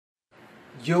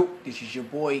Yo, this is your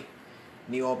boy,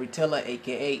 Neo Aubrey Taylor,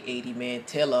 aka 80 Man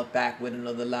Taylor, back with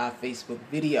another live Facebook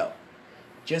video.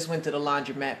 Just went to the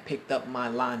laundromat, picked up my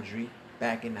laundry,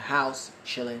 back in the house,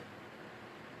 chilling.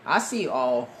 I see a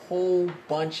whole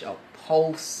bunch of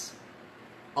posts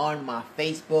on my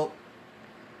Facebook,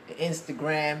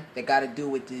 Instagram, that got to do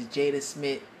with this Jada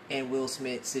Smith and Will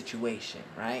Smith situation,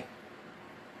 right?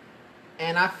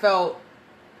 And I felt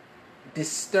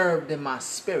disturbed in my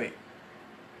spirit.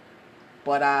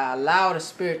 But I allow the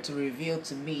Spirit to reveal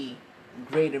to me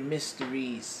greater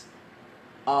mysteries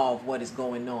of what is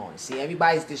going on. See,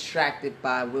 everybody's distracted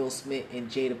by Will Smith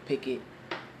and Jada Pinkett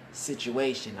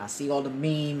situation. I see all the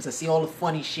memes. I see all the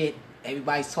funny shit.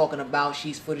 Everybody's talking about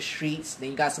she's for the streets. Then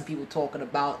you got some people talking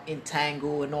about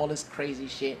entangle and all this crazy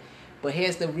shit. But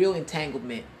here's the real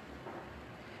entanglement.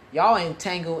 Y'all are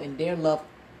entangled in their love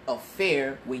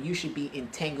affair when you should be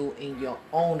entangled in your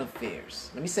own affairs.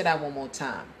 Let me say that one more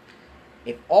time.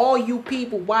 If all you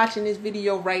people watching this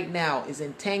video right now is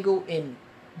entangled in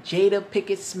Jada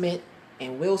Pinkett Smith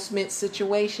and Will Smith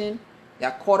situation, y'all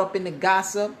caught up in the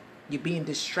gossip, you're being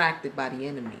distracted by the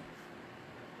enemy.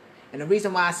 And the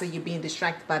reason why I say you're being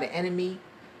distracted by the enemy,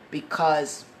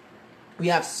 because we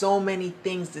have so many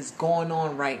things that's going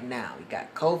on right now. We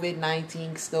got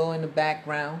COVID-19 still in the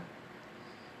background.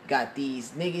 Got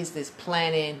these niggas that's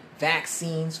planning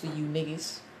vaccines for you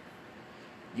niggas.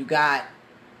 You got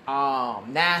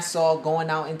NASA going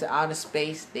out into outer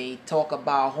space. They talk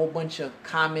about a whole bunch of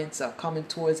comets are coming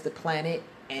towards the planet,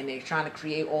 and they're trying to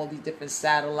create all these different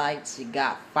satellites. You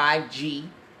got 5G.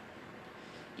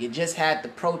 You just had the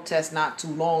protest not too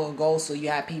long ago, so you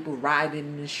had people riding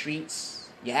in the streets.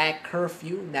 You had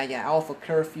curfew. Now you're off of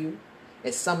curfew.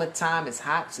 It's summertime. It's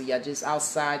hot, so you're just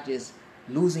outside just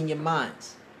losing your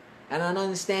minds. And I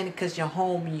understand it because you're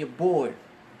home and you're bored,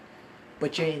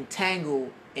 but you're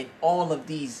entangled in all of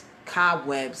these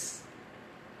cobwebs,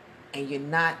 and you're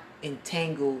not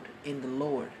entangled in the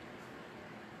Lord.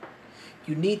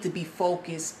 You need to be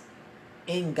focused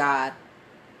in God,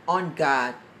 on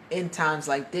God, in times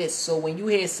like this. So when you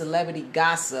hear celebrity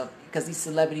gossip, because these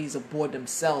celebrities are bored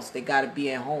themselves, they got to be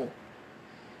at home.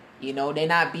 You know, they're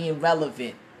not being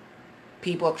relevant.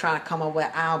 People are trying to come up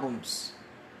with albums.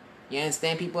 You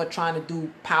understand? People are trying to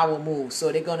do power moves,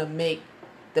 so they're going to make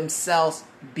themselves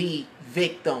be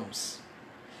victims.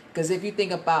 Because if you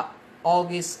think about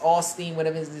August Alsina,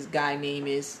 whatever this guy name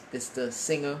is, that's the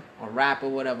singer or rapper,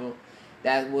 whatever,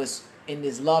 that was in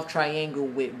this love triangle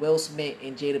with Will Smith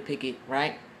and Jada Pinkett,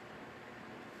 right?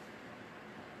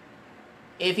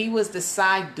 If he was the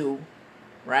side dude,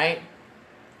 right?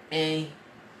 And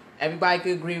everybody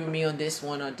could agree with me on this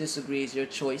one or disagree, is your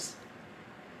choice.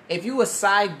 If you a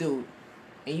side dude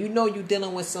and you know you're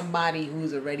dealing with somebody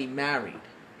who's already married,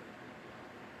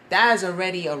 that is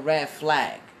already a red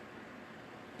flag.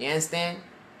 You understand?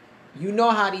 You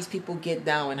know how these people get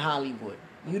down in Hollywood.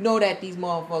 You know that these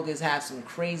motherfuckers have some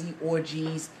crazy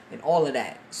orgies and all of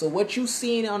that. So what you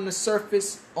seen on the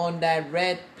surface on that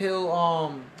red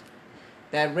pill,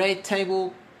 that red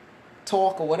table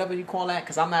talk or whatever you call that,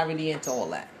 because I'm not really into all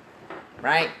that,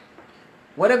 right?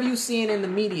 Whatever you seeing in the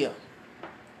media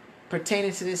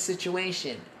pertaining to this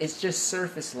situation, it's just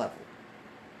surface level.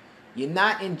 You're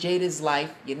not in Jada's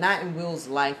life. You're not in Will's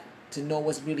life to know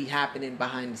what's really happening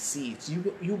behind the scenes.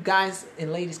 You guys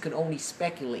and ladies can only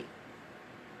speculate,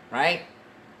 right?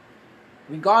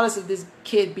 Regardless of this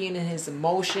kid being in his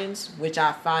emotions, which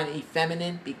I find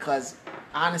effeminate, because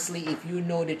honestly, if you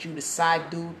know that you the side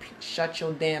dude, shut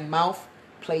your damn mouth,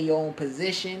 play your own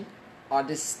position, or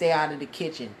just stay out of the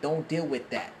kitchen. Don't deal with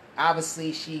that.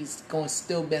 Obviously, she's going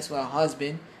still best with her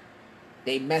husband.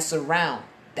 They mess around.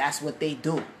 That's what they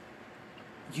do.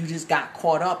 You just got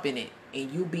caught up in it. And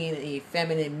you being a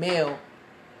feminine male,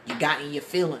 you got in your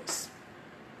feelings.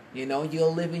 You know,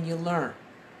 you'll live and you learn.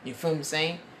 You feel what I'm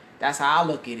saying? That's how I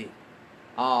look at it.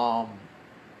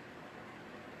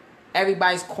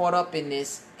 Everybody's caught up in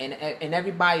this, and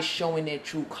everybody's showing their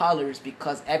true colors,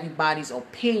 because everybody's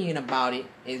opinion about it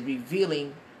is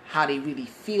revealing how they really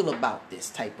feel about this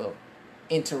type of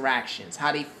interactions,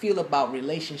 how they feel about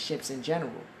relationships in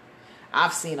general.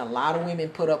 I've seen a lot of women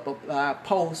put up a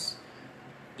post,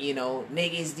 you know,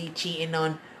 niggas be cheating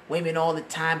on women all the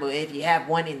time, but if you have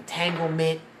one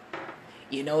entanglement,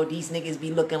 you know, these niggas be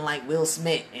looking like Will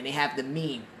Smith, and they have the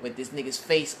meme with this nigga's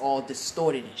face all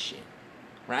distorted and shit,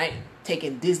 right?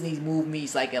 Taking Disney's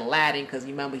movies like Aladdin, because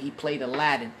you remember he played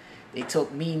Aladdin. They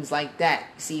took memes like that.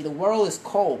 See, the world is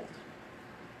cold.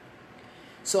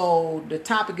 So the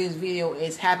topic of this video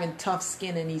is having tough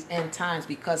skin in these end times,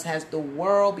 because as the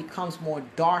world becomes more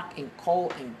dark and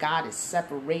cold and God is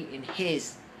separating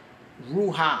his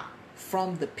Ruha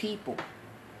from the people,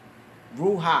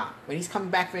 Ruha, when he's coming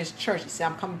back for his church, he said,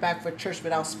 I'm coming back for a church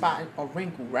without spot or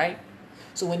wrinkle, right?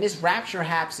 So when this rapture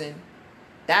happens,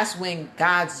 that's when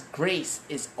God's grace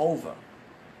is over.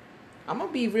 I'm going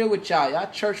to be real with y'all. Y'all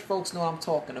church folks know what I'm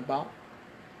talking about.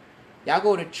 Y'all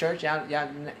go to church. Y'all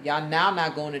now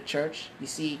not going to church. You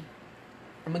see,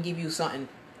 I'm going to give you something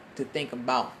to think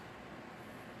about.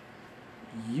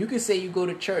 You can say you go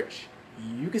to church.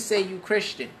 You can say you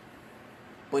Christian.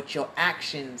 But your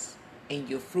actions and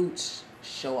your fruits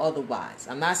show otherwise.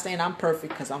 I'm not saying I'm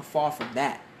perfect because I'm far from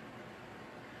that.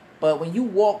 But when you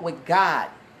walk with God,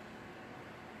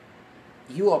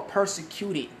 you are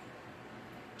persecuted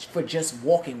for just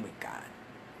walking with God.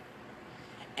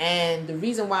 And the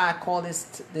reason why I call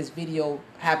this video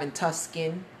having tough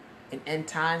skin in end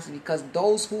times is because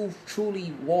those who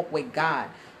truly walk with God,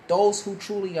 those who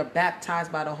truly are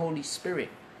baptized by the Holy Spirit,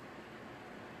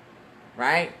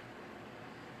 right?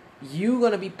 You're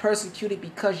going to be persecuted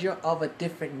because you're of a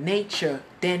different nature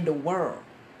than the world.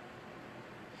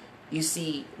 You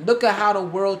see, look at how the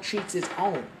world treats its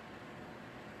own.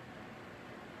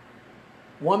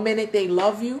 One minute they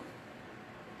love you.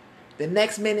 The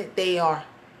next minute they are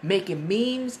making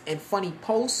memes and funny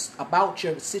posts about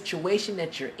your situation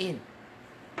that you're in.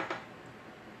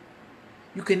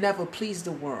 You can never please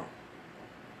the world.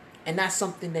 And that's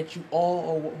something that you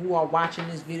all who are watching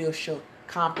this video should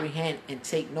comprehend and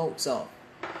take notes of.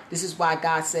 This is why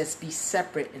God says be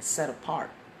separate and set apart.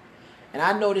 And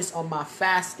I notice on my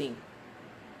fasting,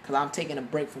 because I'm taking a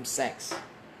break from sex.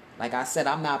 Like I said,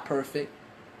 I'm not perfect.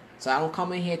 So I don't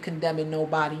come in here condemning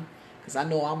nobody, because I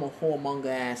know I'm a whoremonger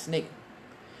ass nigga.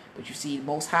 But you see, the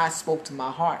Most High spoke to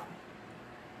my heart.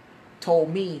 Told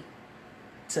me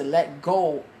to let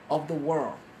go of the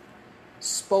world.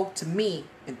 Spoke to me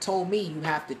and told me you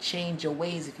have to change your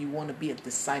ways if you want to be a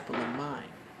disciple of mine.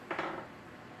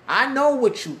 I know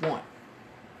what you want.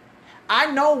 I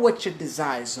know what your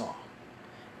desires are.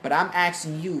 But I'm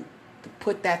asking you to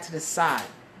put that to the side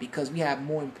because we have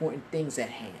more important things at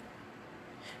hand.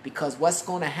 Because what's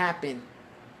going to happen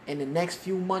in the next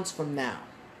few months from now,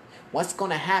 what's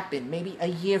going to happen maybe a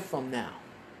year from now,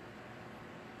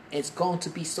 it's going to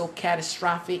be so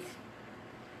catastrophic.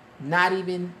 Not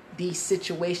even these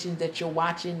situations that you're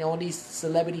watching, all these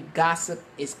celebrity gossip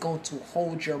is going to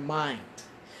hold your mind.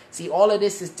 See, all of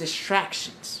this is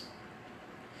distractions.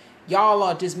 Y'all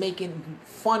are just making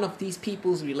fun of these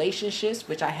people's relationships,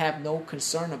 which I have no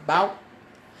concern about,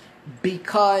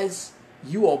 because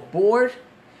you are bored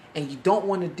and you don't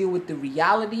want to deal with the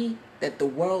reality that the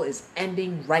world is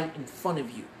ending right in front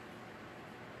of you.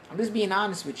 I'm just being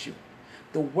honest with you.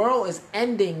 The world is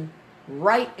ending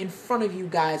right in front of you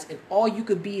guys, and all you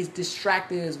could be is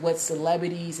distracted is what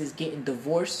celebrities is getting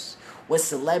divorced, what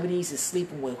celebrities is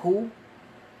sleeping with who,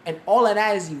 and all of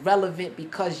that is irrelevant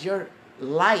because your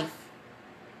life,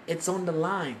 it's on the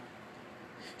line.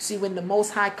 See, when the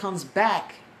Most High comes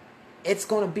back, it's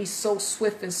going to be so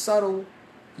swift and subtle,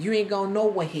 you ain't going to know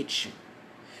what hits you.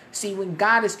 See, when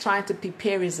God is trying to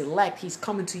prepare his elect, he's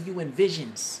coming to you in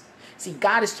visions. See,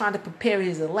 God is trying to prepare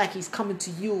his elect, he's coming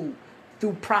to you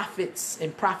through prophets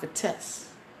and prophetess.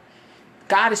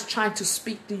 God is trying to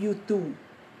speak to you through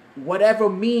whatever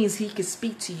means he can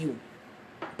speak to you.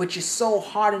 But you're so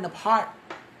hardened of heart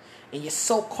and you're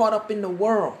so caught up in the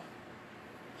world.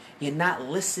 You're not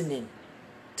listening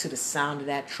to the sound of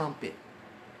that trumpet.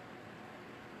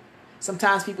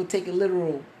 Sometimes people take it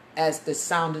literal as the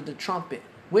sound of the trumpet,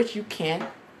 which you can,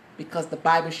 because the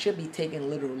Bible should be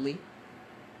taken literally.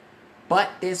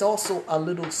 But there's also a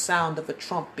little sound of a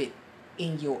trumpet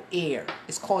in your ear.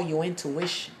 It's called your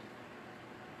intuition.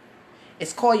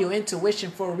 It's called your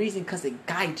intuition for a reason, because it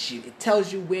guides you. It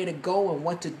tells you where to go and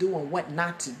what to do and what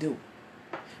not to do.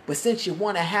 But since you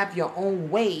want to have your own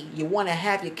way, you want to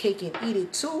have your cake and eat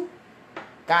it too,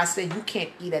 God said you can't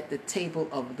eat at the table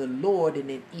of the Lord and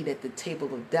then eat at the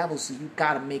table of devils, so you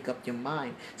got to make up your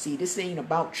mind. See, this ain't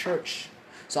about church.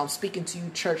 So I'm speaking to you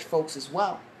church folks as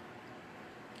well.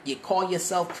 You call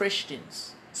yourself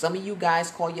Christians. Some of you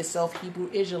guys call yourself Hebrew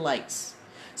Israelites.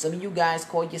 Some of you guys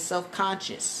call yourself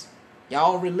conscious.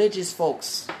 Y'all religious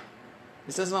folks.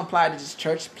 This doesn't apply to this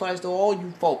church. It applies to all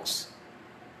you folks.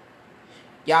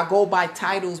 Y'all go by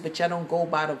titles, but y'all don't go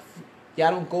by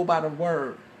the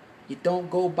word. You don't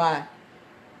go by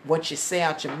what you say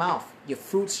out your mouth. Your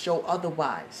fruits show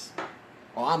otherwise.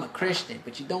 Oh, I'm a Christian,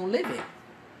 but you don't live it.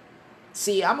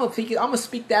 See, I'm gonna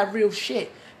speak that real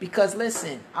shit. Because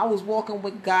listen, I was walking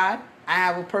with God. I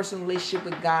have a personal relationship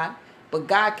with God. But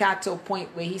God got to a point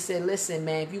where he said, listen,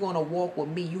 man, if you're going to walk with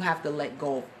me, you have to let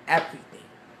go of everything.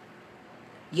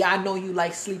 Yeah, I know you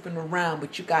like sleeping around,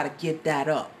 but you got to give that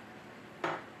up.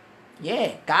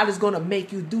 Yeah, God is going to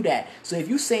make you do that. So if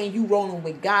you saying you rolling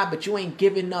with God, but you ain't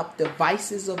giving up the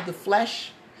vices of the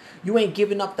flesh, you ain't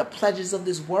giving up the pleasures of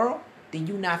this world, then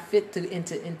you not fit to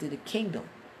enter into the kingdom.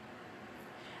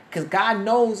 Because God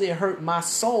knows it hurt my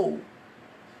soul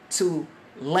to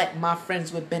let my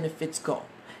friends with benefits go.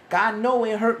 God knows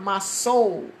it hurt my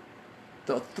soul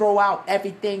to throw out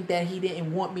everything that he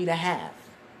didn't want me to have.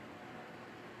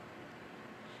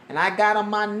 And I got on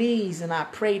my knees and I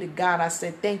prayed to God. I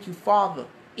said, thank you, Father.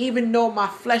 Even though my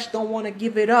flesh don't want to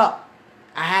give it up,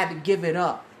 I had to give it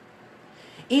up.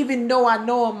 Even though I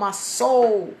know in my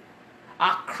soul,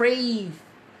 I crave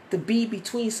to be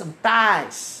between some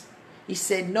thighs. He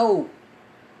said, no,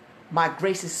 my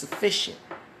grace is sufficient.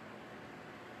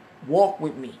 Walk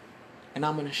with me and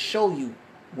I'm going to show you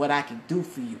what I can do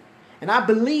for you. And I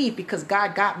believe because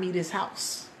God got me this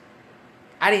house.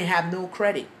 I didn't have no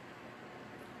credit.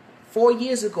 4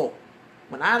 years ago,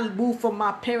 when I moved from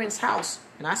my parents' house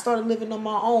and I started living on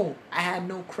my own, I had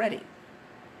no credit.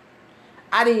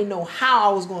 I didn't know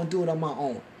how I was going to do it on my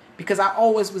own because I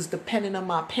always was dependent on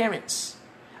my parents.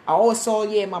 I always saw,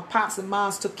 my pops and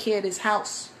moms took care of this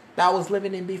house that I was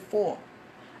living in before.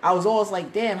 I was always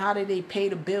like, damn, how did they pay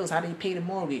the bills? How did they pay the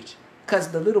mortgage?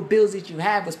 Because the little bills that you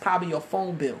had was probably your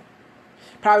phone bill.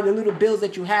 Probably the little bills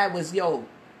that you had was,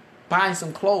 buying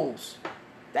some clothes.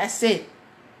 That's it.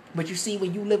 But you see,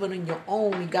 when you living on your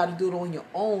own, you got to do it on your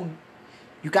own.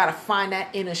 You got to find that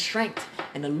inner strength.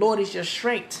 And the Lord is your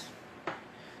strength.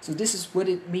 So this is what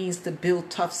it means to build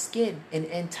tough skin in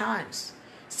end times.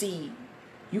 See,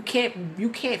 you can't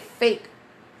fake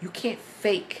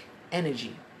energy.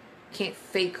 You can't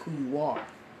fake who you are.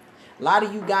 A lot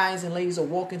of you guys and ladies are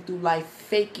walking through life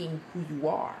faking who you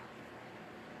are.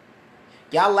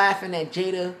 Y'all laughing at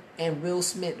Jada and Will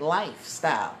Smith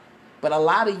lifestyle. But a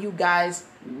lot of you guys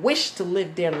wish to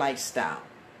live their lifestyle.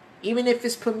 Even if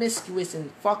it's promiscuous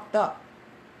and fucked up.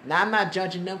 Now, I'm not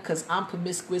judging them because I'm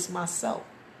promiscuous myself.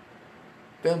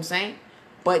 Feel what I'm saying?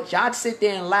 But y'all sit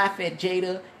there and laugh at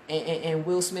Jada and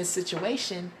Will Smith's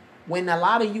situation when a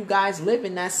lot of you guys live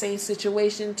in that same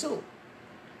situation too.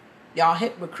 Y'all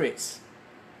hypocrites.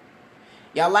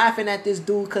 Y'all laughing at this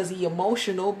dude because he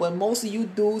emotional, but most of you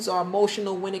dudes are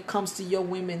emotional when it comes to your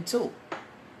women too.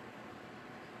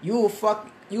 You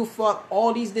fuck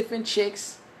all these different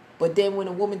chicks, but then when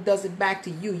a woman does it back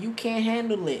to you, you can't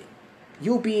handle it.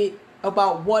 You'll be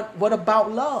about what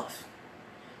about love?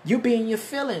 You be in your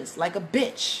feelings like a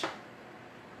bitch.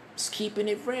 Just keeping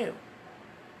it real.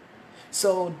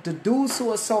 So the dudes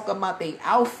who are talking about they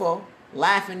alpha,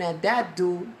 laughing at that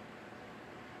dude,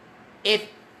 if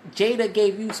Jada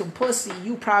gave you some pussy,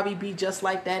 you probably be just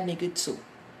like that nigga too.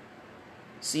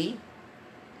 See?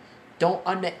 Don't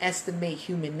underestimate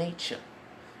human nature.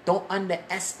 Don't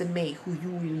underestimate who you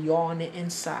really are on the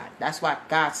inside. That's why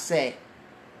God said,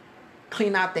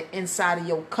 clean out the inside of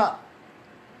your cup.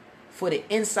 For the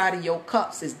inside of your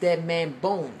cups is dead man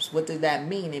bones. What does that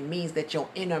mean? It means that your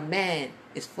inner man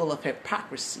is full of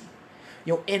hypocrisy.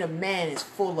 Your inner man is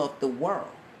full of the world.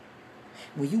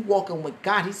 When you walking with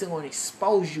God, he's going to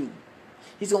expose you.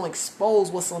 He's going to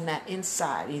expose what's on that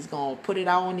inside. He's going to put it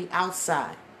out on the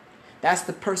outside. That's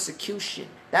the persecution.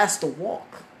 That's the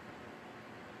walk.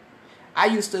 I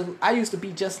used to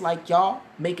be just like y'all,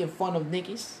 making fun of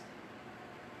niggas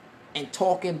and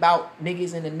talking about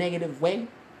niggas in a negative way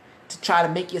to try to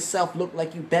make yourself look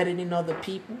like you better than other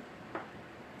people.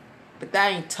 But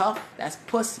that ain't tough. That's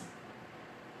pussy.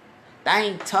 That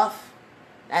ain't tough.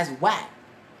 That's whack.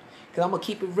 Because I'm going to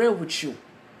keep it real with you.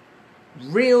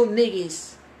 Real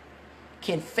niggas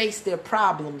can face their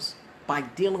problems by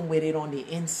dealing with it on the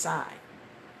inside.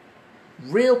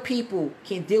 Real people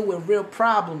can deal with real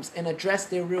problems and address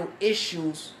their real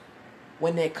issues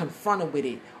when they're confronted with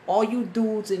it. All you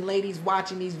dudes and ladies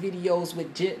watching these videos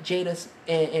with Jada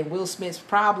and Will Smith's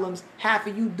problems, half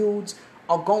of you dudes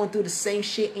are going through the same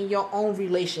shit in your own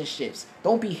relationships.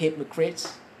 Don't be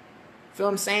hypocrites. Feel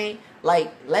what I'm saying?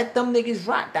 Like, let them niggas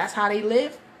rock. That's how they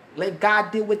live. Let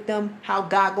God deal with them how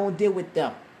God gonna deal with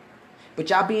them. But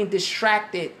y'all being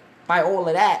distracted by all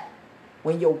of that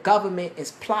when your government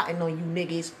is plotting on you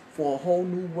niggas for a whole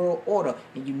new world order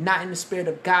and you're not in the spirit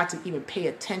of God to even pay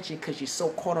attention because you're so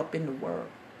caught up in the world.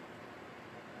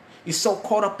 You're so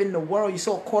caught up in the world. You're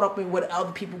so caught up in what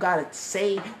other people got to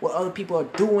say, what other people are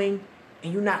doing,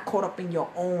 and you're not caught up in your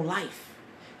own life.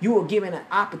 You are given an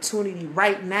opportunity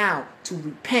right now to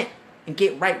repent and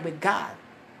get right with God.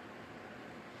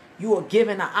 You are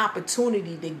given an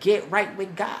opportunity to get right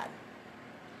with God.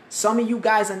 Some of you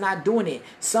guys are not doing it.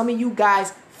 Some of you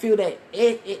guys feel that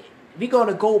we're going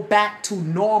to go back to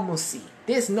normalcy.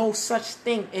 There's no such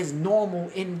thing as normal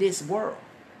in this world.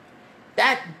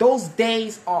 Those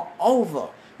days are over.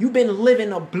 You've been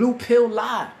living a blue pill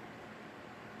lie.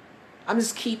 I'm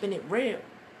just keeping it real.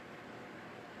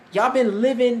 Y'all been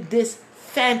living this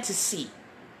fantasy.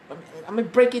 I'm going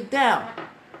to break it down.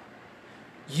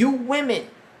 You women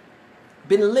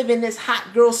been living this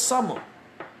hot girl summer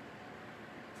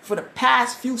for the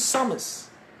past few summers.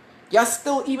 Y'all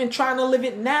still even trying to live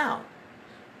it now.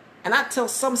 And I tell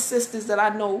some sisters that I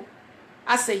know,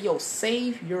 I say, yo,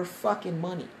 save your fucking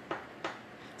money.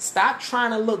 Stop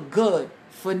trying to look good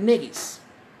for niggas.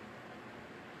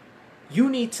 You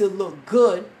need to look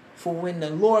good for when the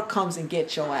Lord comes and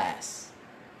get your ass.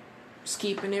 Just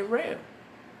keeping it real.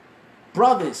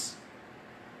 Brothers,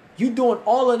 you doing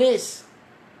all of this,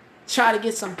 try to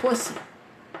get some pussy.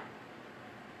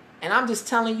 And I'm just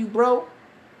telling you, bro,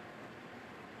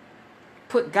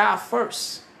 put God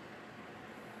first.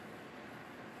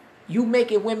 You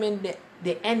making women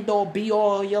the end all be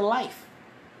all of your life.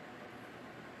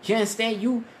 You understand?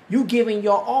 You giving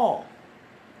your all.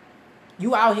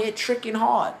 You out here tricking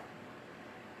hard.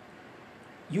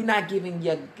 You're not giving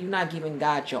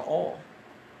God your all.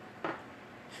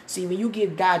 See, when you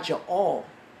give God your all,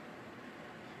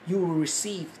 you will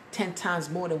receive 10 times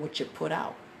more than what you put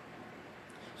out.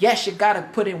 Yes, you got to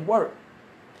put in work.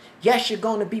 Yes, you're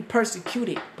going to be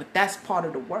persecuted, but that's part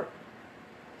of the work.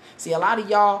 See, a lot of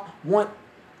y'all want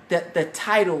the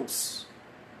titles.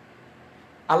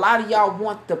 A lot of y'all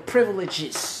want the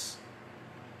privileges.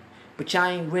 But y'all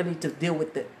ain't really to deal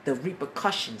with the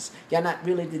repercussions. Y'all not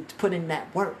really to put in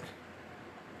that work.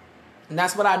 And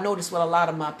that's what I noticed with a lot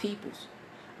of my peoples.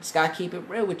 Just gotta keep it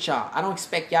real with y'all. I don't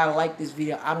expect y'all to like this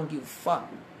video. I don't give a fuck.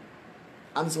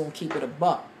 I'm just gonna keep it a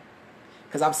buck.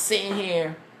 Because I'm sitting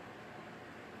here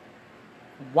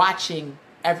watching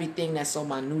everything that's on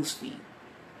my newsfeed.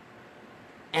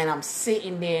 And I'm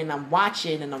sitting there and I'm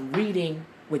watching and I'm reading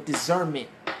with discernment.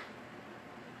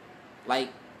 Like,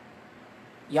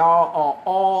 y'all are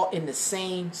all in the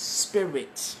same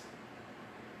spirit.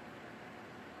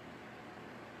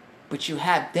 But you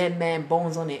have dead man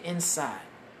bones on the inside.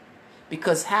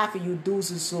 Because half of you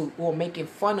dudes who are making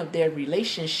fun of their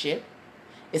relationship,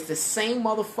 it's the same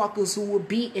motherfuckers who will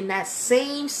be in that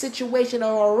same situation or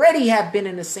already have been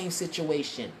in the same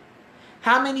situation.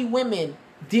 How many women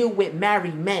deal with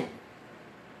married men?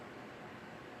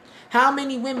 How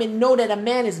many women know that a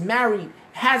man is married,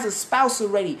 has a spouse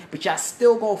already, but y'all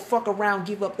still gonna fuck around,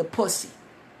 give up the pussy?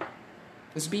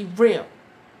 Let's be real.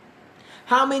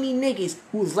 How many niggas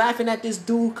who's laughing at this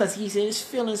dude because he's in his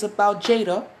feelings about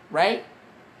Jada, right?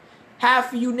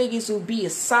 Half of you niggas will be a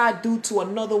side dude to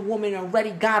another woman and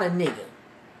already got a nigga.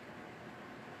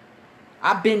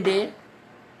 I've been there.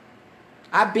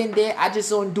 I just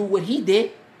don't do what he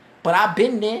did. But I've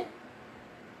been there.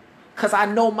 Because I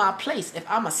know my place. If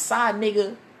I'm a side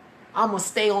nigga, I'm going to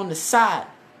stay on the side.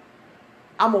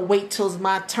 I'm going to wait till it's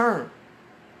my turn.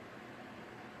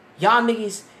 Y'all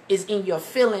niggas is in your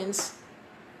feelings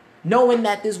knowing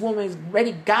that this woman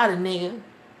already got a nigga.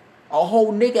 A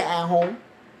whole nigga at home.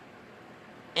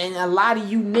 And a lot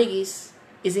of you niggas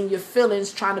is in your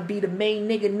feelings trying to be the main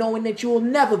nigga knowing that you'll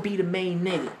never be the main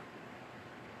nigga.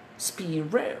 It's being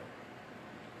real.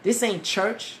 This ain't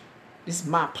church. This is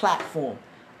my platform.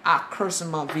 I curse in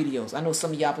my videos. I know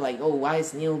some of y'all be like, oh, why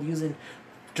is Neil using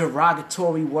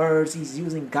derogatory words? He's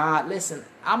using God. Listen,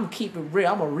 I'm going to keep it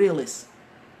real. I'm a realist.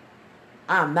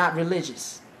 I'm not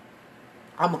religious.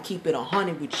 I'm going to keep it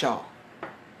 100 with y'all.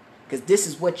 Because this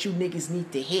is what you niggas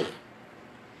need to hear.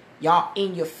 Y'all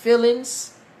in your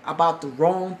feelings about the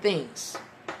wrong things.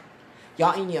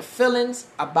 Y'all in your feelings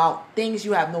about things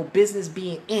you have no business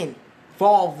being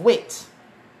involved with.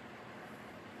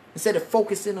 Instead of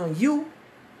focusing on you,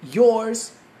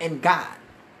 yours, and God.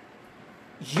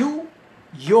 You,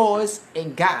 yours,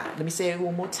 and God. Let me say it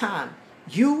one more time.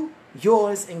 You,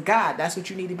 yours, and God. That's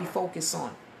what you need to be focused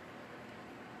on.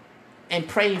 And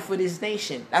praying for this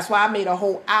nation. That's why I made a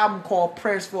whole album called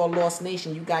Prayers for a Lost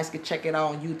Nation. You guys can check it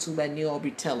out on YouTube at Neil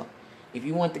Aubrey Teller. If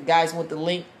you want, the guys want the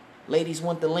link, ladies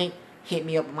want the link, hit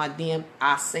me up in my DM.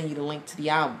 I'll send you the link to the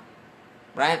album.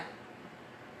 Right?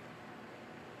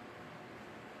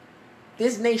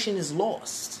 This nation is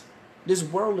lost. This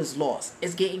world is lost.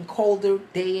 It's getting colder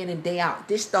day in and day out.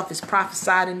 This stuff is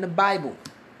prophesied in the Bible.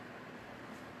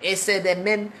 It said that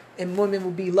men and women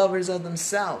will be lovers of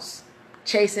themselves.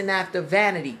 Chasing after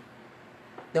vanity.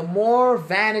 The more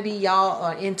vanity y'all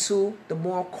are into, the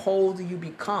more cold you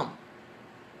become.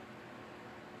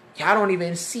 Y'all don't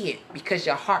even see it because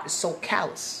your heart is so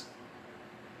callous.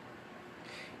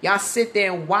 Y'all sit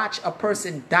there and watch a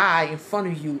person die in front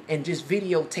of you and just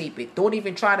videotape it. Don't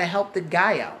even try to help the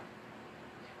guy out.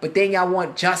 But then y'all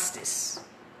want justice.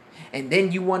 And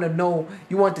then you want to know,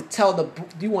 you want to tell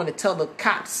the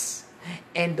cops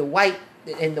and the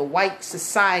white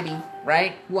society,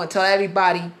 right? You want to tell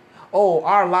everybody, oh,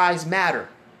 our lives matter.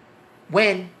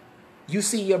 When you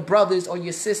see your brothers or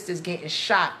your sisters getting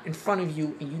shot in front of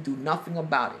you and you do nothing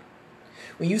about it.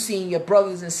 When you see your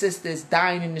brothers and sisters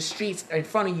dying in the streets in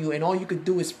front of you and all you could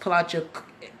do is pull out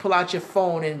your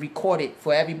phone and record it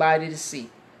for everybody to see.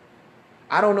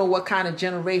 I don't know what kind of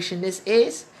generation this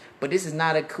is, but this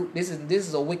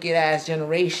is a wicked ass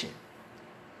generation.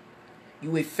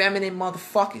 You effeminate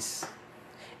motherfuckers.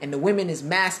 And the women is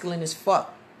masculine as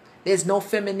fuck. There's no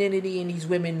femininity in these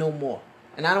women no more.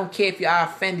 And I don't care if I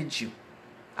offended you.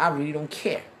 I really don't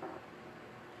care.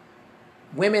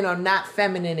 Women are not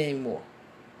feminine anymore.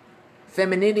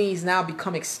 Femininity has now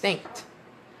become extinct.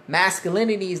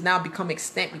 Masculinity has now become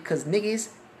extinct because niggas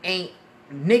ain't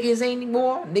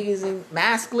anymore. Niggas ain't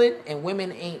masculine and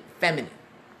women ain't feminine.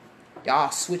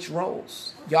 Y'all switch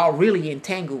roles. Y'all really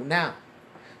entangled now.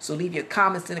 So leave your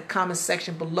comments in the comment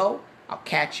section below. I'll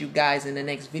catch you guys in the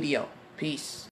next video. Peace.